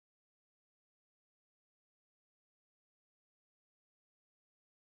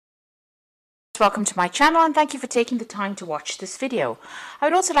Welcome to my channel and thank you for taking the time to watch this video. I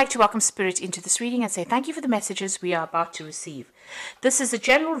would also like to welcome Spirit into this reading and say thank you for the messages we are about to receive. This is a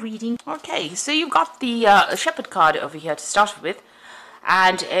general reading. Okay, so you've got the Shepherd card over here to start with,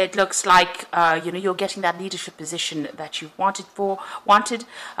 and it looks like you're getting that leadership position that you wanted.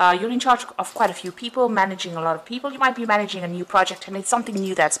 You're in charge of quite a few people, managing a lot of people. You might be managing a new project, and it's something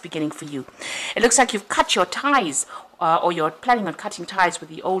new that's beginning for you. It looks like you've cut your ties, or you're planning on cutting ties with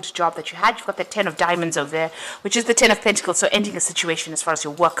the old job that you had. You've got the 10 of diamonds over there, which is the 10 of pentacles, so ending a situation as far as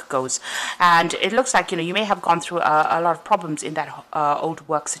your work goes. And it looks like, you may have gone through a lot of problems in that old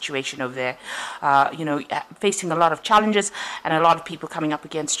work situation over there. Facing a lot of challenges and a lot of people coming up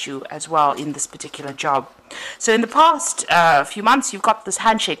against you as well in this particular job. So in the past few months, you've got this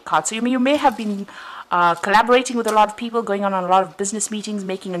handshake card. So you may have been collaborating with a lot of people, going on a lot of business meetings,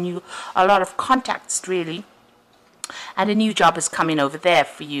 making a lot of contacts, really. And a new job has come in over there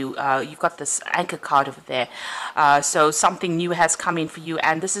for you. You've got this anchor card over there. So something new has come in for you.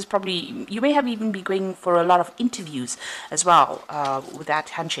 And this is probably, you may have even been going for a lot of interviews as well with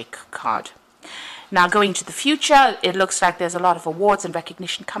that handshake card. Now, going to the future, it looks like there's a lot of awards and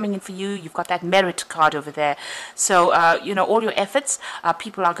recognition coming in for you. You've got that merit card over there. So, all your efforts,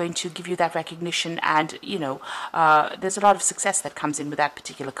 people are going to give you that recognition, and, there's a lot of success that comes in with that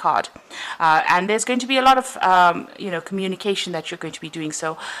particular card. And there's going to be a lot of, communication that you're going to be doing.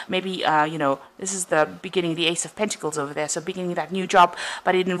 So maybe, this is the beginning, the Ace of Pentacles over there. So beginning that new job,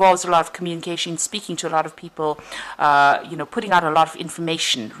 but it involves a lot of communication, speaking to a lot of people, putting out a lot of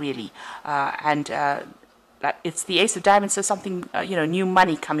information, really, it's the Ace of Diamonds, so something, new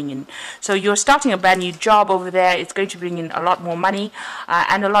money coming in. So you're starting a brand new job over there. It's going to bring in a lot more money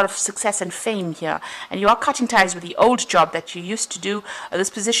and a lot of success and fame here. And you are cutting ties with the old job that you used to do. This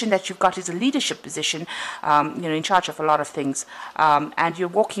position that you've got is a leadership position, in charge of a lot of things. And you're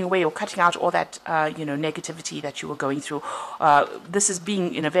walking away or cutting out all that, negativity that you were going through. This is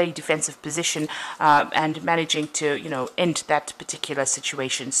being in a very defensive position and managing to, end that particular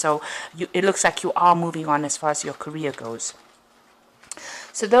situation. So it looks like you are moving on as far as your career goes.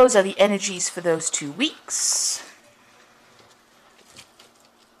 So those are the energies for those 2 weeks.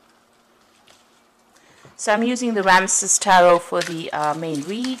 So I'm using the Ramses Tarot for the main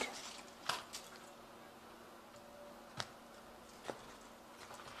read.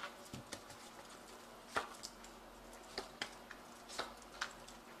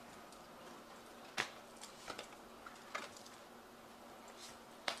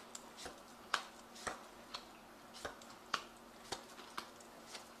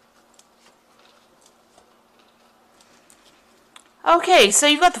 Okay, so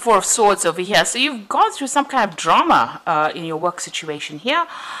you've got the Four of Swords over here. So you've gone through some kind of drama in your work situation here.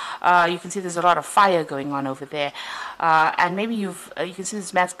 You can see there's a lot of fire going on over there. And maybe you can see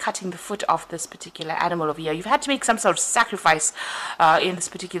this man's cutting the foot off this particular animal over here. You've had to make some sort of sacrifice in this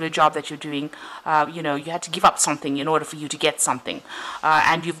particular job that you're doing. You had to give up something in order for you to get something.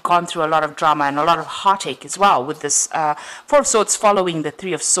 And you've gone through a lot of drama and a lot of heartache as well with this Four of Swords following the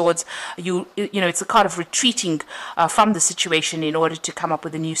Three of Swords. It's a card of retreating from the situation in order to come up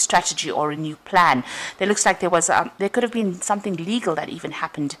with a new strategy or a new plan. There looks like there could have been something legal that even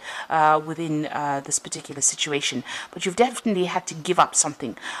happened within this particular situation, but you've definitely had to give up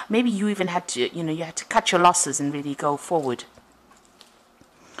something. Maybe you even had to, you had to cut your losses and really go forward.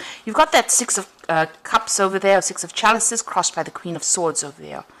 You've got that Six of Cups over there, or Six of Chalices, crossed by the Queen of Swords over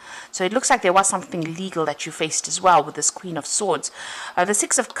there. So it looks like there was something legal that you faced as well with this Queen of Swords. The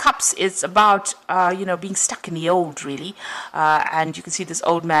Six of Cups is about, being stuck in the old, really. And you can see this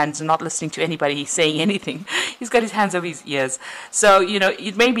old man's not listening to anybody saying anything. He's got his hands over his ears. So,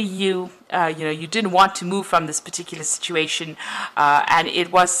 it may be you didn't want to move from this particular situation. And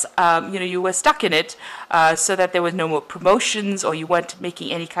it was, you were stuck in it so that there was no more promotions, or you weren't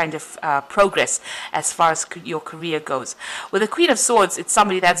making any kind of progress as far as your career goes. With the Queen of Swords, it's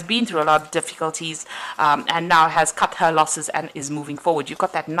somebody that's been through a lot of difficulties and now has cut her losses and is moving forward. You've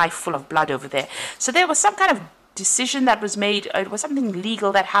got that knife full of blood over there. So there was some kind of decision that was made. It was something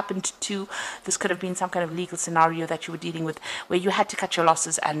legal that happened too. This could have been some kind of legal scenario that you were dealing with, where you had to cut your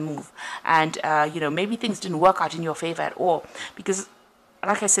losses and move. And, maybe things didn't work out in your favor at all. Because,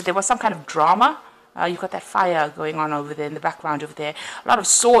 like I said, there was some kind of drama. You've got that fire going on over there in the background over there. A lot of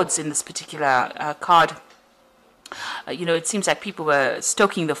swords in this particular card. It seems like people were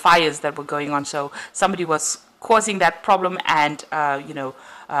stoking the fires that were going on. So somebody was causing that problem and,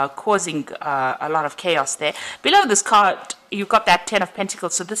 causing a lot of chaos there. Below this card, you've got that 10 of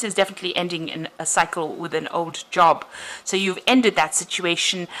Pentacles, so this is definitely ending in a cycle with an old job. So you've ended that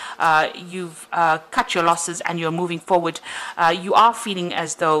situation, you've cut your losses, and you're moving forward. You are feeling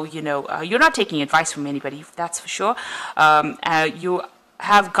as though, you're not taking advice from anybody, that's for sure. You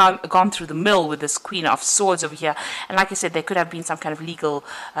have gone through the mill with this Queen of Swords over here, and like I said, there could have been some kind of legal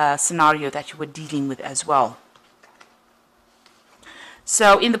scenario that you were dealing with as well.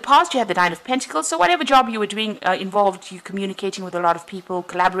 So in the past, you had the Nine of Pentacles. So whatever job you were doing involved you communicating with a lot of people,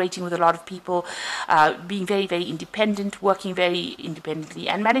 collaborating with a lot of people, being very, very independent, working very independently,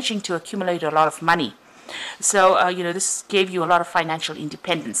 and managing to accumulate a lot of money. So, this gave you a lot of financial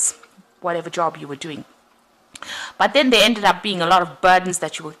independence, whatever job you were doing. But then there ended up being a lot of burdens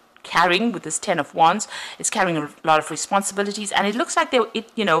that you were carrying with this 10 of Wands. It's carrying a lot of responsibilities, and it looks like there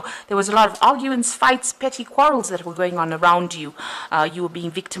was a lot of arguments, fights, petty quarrels that were going on around you. You were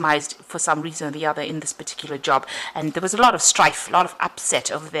being victimized for some reason or the other in this particular job, and there was a lot of strife, a lot of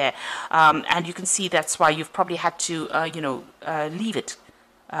upset over there, and you can see that's why you've probably had to leave it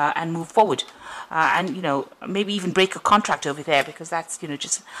and move forward. And maybe even break a contract over there, because that's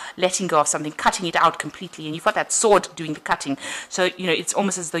just letting go of something, cutting it out completely, and you've got that sword doing the cutting. So it's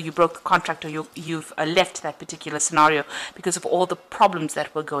almost as though you broke the contract, or you've left that particular scenario because of all the problems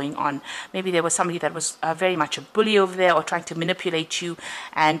that were going on. Maybe there was somebody that was very much a bully over there, or trying to manipulate you,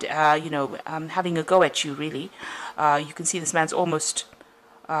 and having a go at you. Really, you can see this man's almost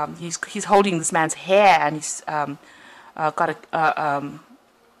he's holding this man's hair, and he's got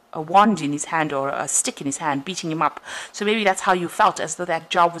a wand in his hand, or a stick in his hand, beating him up. So maybe that's how you felt, as though that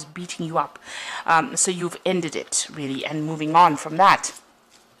job was beating you up. So you've ended it, really, and moving on from that.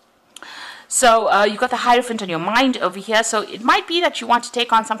 So you've got the Hierophant on your mind over here. So it might be that you want to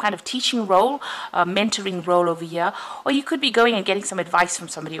take on some kind of teaching role, mentoring role over here, or you could be going and getting some advice from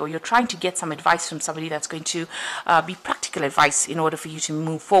somebody, or you're trying to get some advice from somebody that's going to be practical advice in order for you to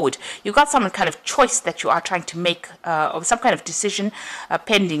move forward. You've got some kind of choice that you are trying to make, or some kind of decision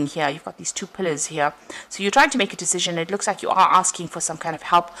pending here. You've got these two pillars here. So you're trying to make a decision. It looks like you are asking for some kind of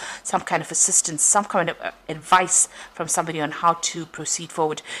help, some kind of assistance, some kind of advice from somebody on how to proceed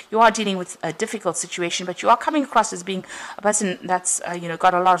forward. You are dealing with a difficult situation, but you are coming across as being a person that's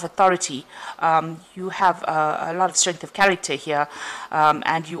got a lot of authority. You have a lot of strength of character here,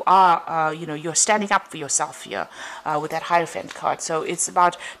 and you are you're standing up for yourself here with that Hierophant card. So it's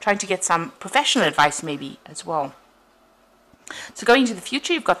about trying to get some professional advice maybe as well. So going into the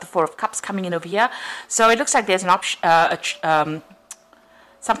future, you've got the Four of Cups coming in over here. So it looks like there's an option,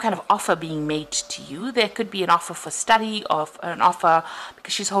 some kind of offer being made to you. There could be an offer for study, or an offer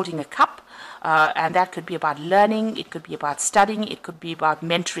because she's holding a cup. And that could be about learning, it could be about studying, it could be about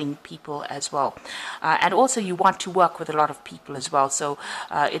mentoring people as well. And also you want to work with a lot of people as well. So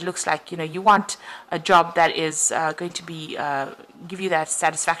it looks like, you want a job that is going to be give you that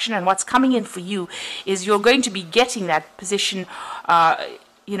satisfaction. And what's coming in for you is you're going to be getting that position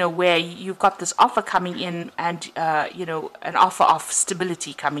where you've got this offer coming in, and an offer of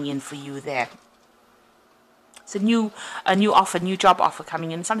stability coming in for you there. It's a new offer, new job offer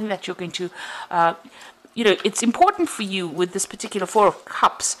coming in, something that you're going to, it's important for you with this particular Four of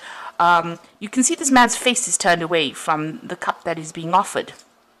Cups. You can see this man's face is turned away from the cup that is being offered.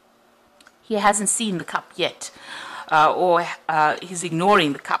 He hasn't seen the cup yet, or he's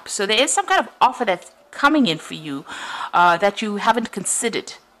ignoring the cup. So there is some kind of offer that's coming in for you that you haven't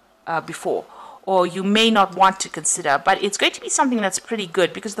considered before, or you may not want to consider, but it's going to be something that's pretty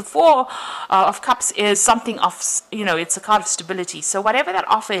good, because the Four of Cups is something of, it's a card of stability. So whatever that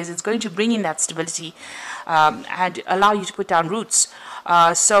offer is, it's going to bring in that stability and allow you to put down roots.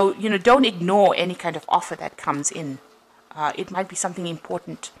 So, don't ignore any kind of offer that comes in. It might be something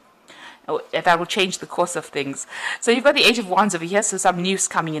important that will change the course of things. So you've got the Eight of Wands over here, so some news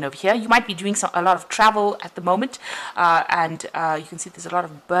coming in over here. You might be doing a lot of travel at the moment, and you can see there's a lot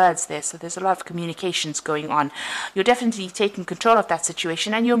of birds there, so there's a lot of communications going on. You're definitely taking control of that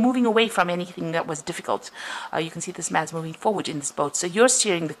situation, and you're moving away from anything that was difficult. You can see this man's moving forward in this boat, so you're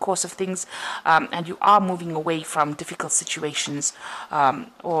steering the course of things, and you are moving away from difficult situations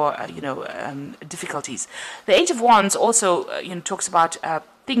or difficulties. The Eight of Wands also talks about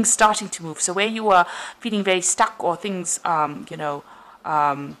things starting to move. So where you are feeling very stuck, or things at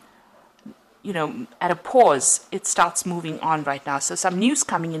a pause, it starts moving on right now. So some news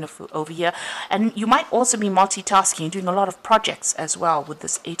coming in over here, and you might also be multitasking, doing a lot of projects as well with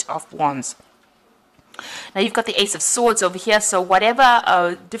this Eight of Wands. Now you've got the Ace of Swords over here, so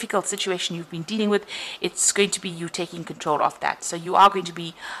whatever difficult situation you've been dealing with, it's going to be you taking control of that. So you are going to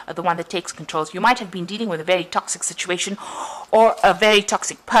be the one that takes control. You might have been dealing with a very toxic situation or a very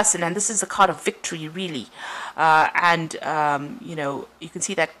toxic person, and this is a card of victory, really. You know, you can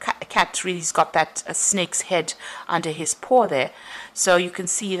see that cat really's got that snake's head under his paw there. So you can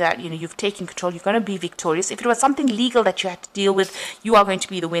see that, you know, you've taken control. You're going to be victorious. If it was something legal that you had to deal with, you are going to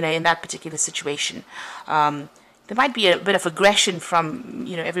be the winner in that particular situation. There might be a bit of aggression from,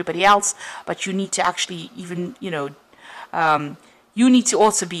 you know, everybody else, but you need to actually even, you know, you need to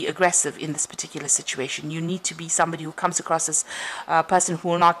also be aggressive in this particular situation. You need to be somebody who comes across as a person who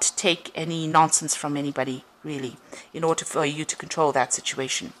will not take any nonsense from anybody, really, in order for you to control that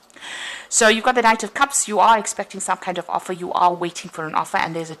situation. So you've got the Knight of Cups. You are expecting some kind of offer. You are waiting for an offer,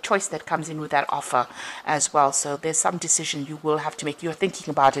 and there's a choice that comes in with that offer as well. So there's some decision you will have to make. You're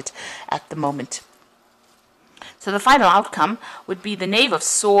thinking about it at the moment. So the final outcome would be the Knave of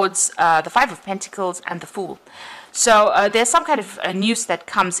Swords, the Five of Pentacles, and the Fool. So there's some kind of news that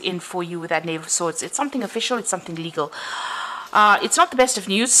comes in for you with that Knave of Swords. It's something official. It's something legal. It's not the best of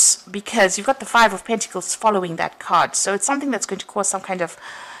news because you've got the Five of Pentacles following that card. So it's something that's going to cause some kind of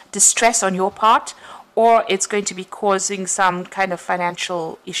distress on your part, or it's going to be causing some kind of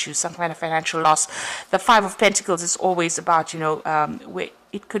financial issues, some kind of financial loss. The Five of Pentacles is always about, you know, where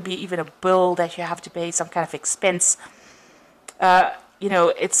it could be even a bill that you have to pay, some kind of expense. You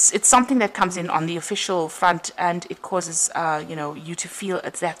know, it's something that comes in on the official front, and it causes, you know, you to feel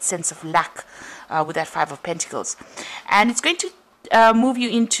that sense of lack with that Five of Pentacles. And it's going to move you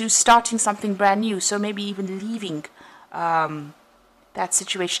into starting something brand new, so maybe even leaving that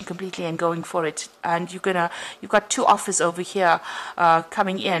situation completely and going for it. And you've got two offers over here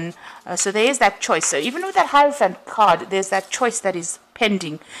coming in, so there is that choice. So even with that Hierophant card, there's that choice that is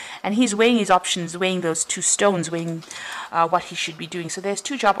pending, and he's weighing his options, weighing those two stones, weighing what he should be doing. So there's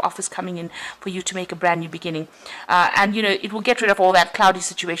two job offers coming in for you to make a brand new beginning, and you know, it will get rid of all that cloudy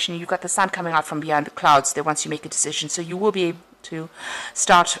situation. You've got the sun coming out from behind the clouds there once you make a decision, so you will be able to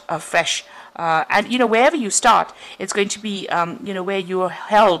start fresh. And you know, wherever you start, it's going to be you know, where you are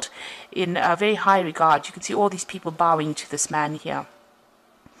held in a very high regard. You can see all these people bowing to this man here,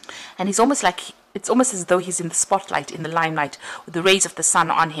 and he's almost like, it's almost as though he's in the spotlight, in the limelight, with the rays of the sun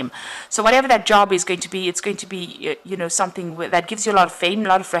on him. So whatever that job is going to be, it's going to be, you know, something that gives you a lot of fame, a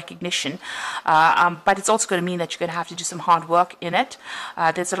lot of recognition, but it's also going to mean that you're going to have to do some hard work in it.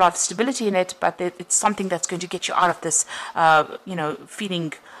 There's a lot of stability in it, but it's something that's going to get you out of this, you know,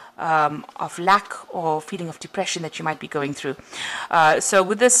 feeling of lack or feeling of depression that you might be going through. So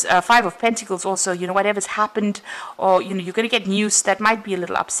with this Five of Pentacles also, you know, whatever's happened, or, you know, you're going to get news that might be a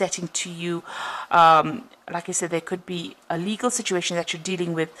little upsetting to you. Like I said, there could be a legal situation that you're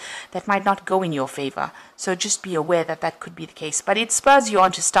dealing with that might not go in your favor. So just be aware that that could be the case. But it spurs you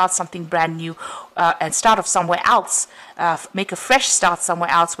on to start something brand new and start off somewhere else. Make a fresh start somewhere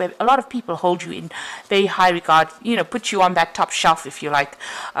else where a lot of people hold you in very high regard. You know, put you on that top shelf, if you like,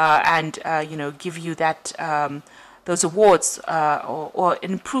 and you know, give you that those awards or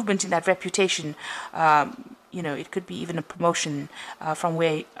an improvement in that reputation. You know, it could be even a promotion from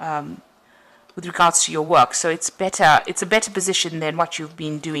where. With regards to your work, so it's better. It's a better position than what you've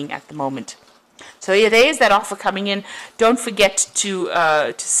been doing at the moment. So yeah, there is that offer coming in. Don't forget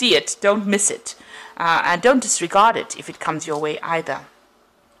to see it. Don't miss it, and don't disregard it if it comes your way either.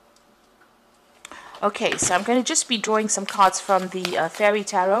 Okay, so I'm going to just be drawing some cards from the Fairy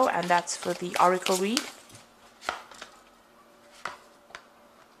Tarot, and that's for the Oracle read.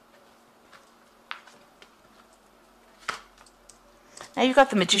 Now you've got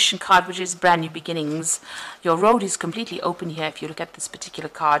the Magician card, which is brand new beginnings. Your road is completely open here if you look at this particular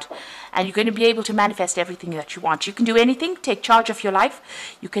card. And you're going to be able to manifest everything that you want. You can do anything, take charge of your life.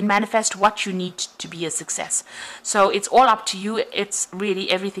 You can manifest what you need to be a success. So it's all up to you. It's really,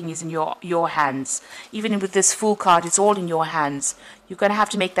 everything is in your hands. Even with this Fool card, it's all in your hands. You're going to have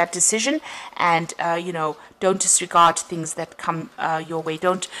to make that decision, and you know, don't disregard things that come your way.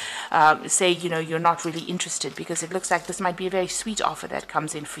 Don't say, you know, you're not really interested, because it looks like this might be a very sweet offer that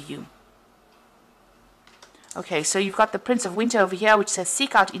comes in for you. Okay, so you've got the Prince of Winter over here, which says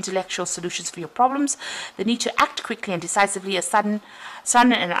seek out intellectual solutions for your problems. The need to act quickly and decisively, a sudden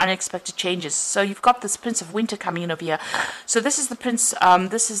and unexpected changes. So you've got this Prince of Winter coming in over here. So this is the Prince,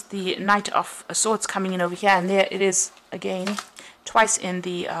 this is the Knight of Swords coming in over here, and there it is again, twice in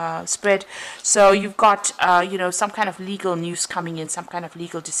the spread. So you've got, you know, some kind of legal news coming in, some kind of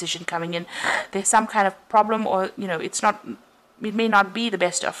legal decision coming in. There's some kind of problem, or, you know, it's not it may not be the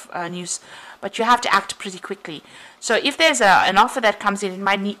best of news, but you have to act pretty quickly. So if there's an offer that comes in, it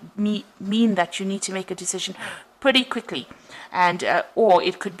might mean that you need to make a decision pretty quickly. And or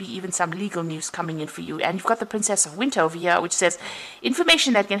it could be even some legal news coming in for you. And you've got the Princess of Winter over here, which says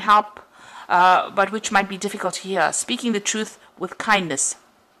information that can help, but which might be difficult to hear. Speaking the truth with kindness.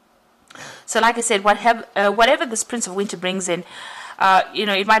 So like I said, whatever this Prince of Winter brings in,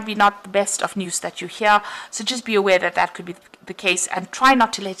 it might be not the best of news that you hear. So just be aware that that could be the case, and try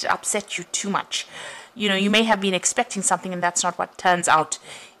not to let it upset you too much. You may have been expecting something, and that's not what turns out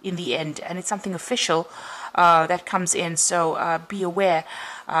in the end. And it's something official that comes in. So be aware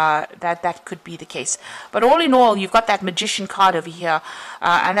that could be the case. But all in all, you've got that Magician card over here,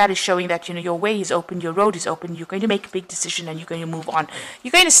 and that is showing that your way is open, your road is open. You're going to make a big decision, and you're going to move on.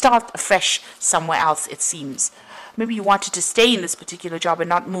 You're going to start afresh somewhere else, it seems. Maybe you wanted to stay in this particular job and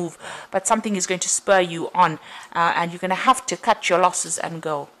not move, but something is going to spur you on, and you're going to have to cut your losses and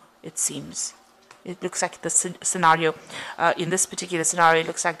go, it seems. It looks like the scenario, in this particular scenario, it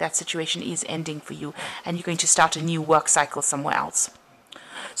looks like that situation is ending for you, and you're going to start a new work cycle somewhere else.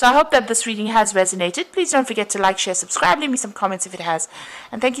 So I hope that this reading has resonated. Please don't forget to like, share, subscribe, leave me some comments if it has.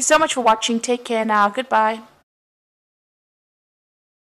 And thank you so much for watching. Take care now. Goodbye.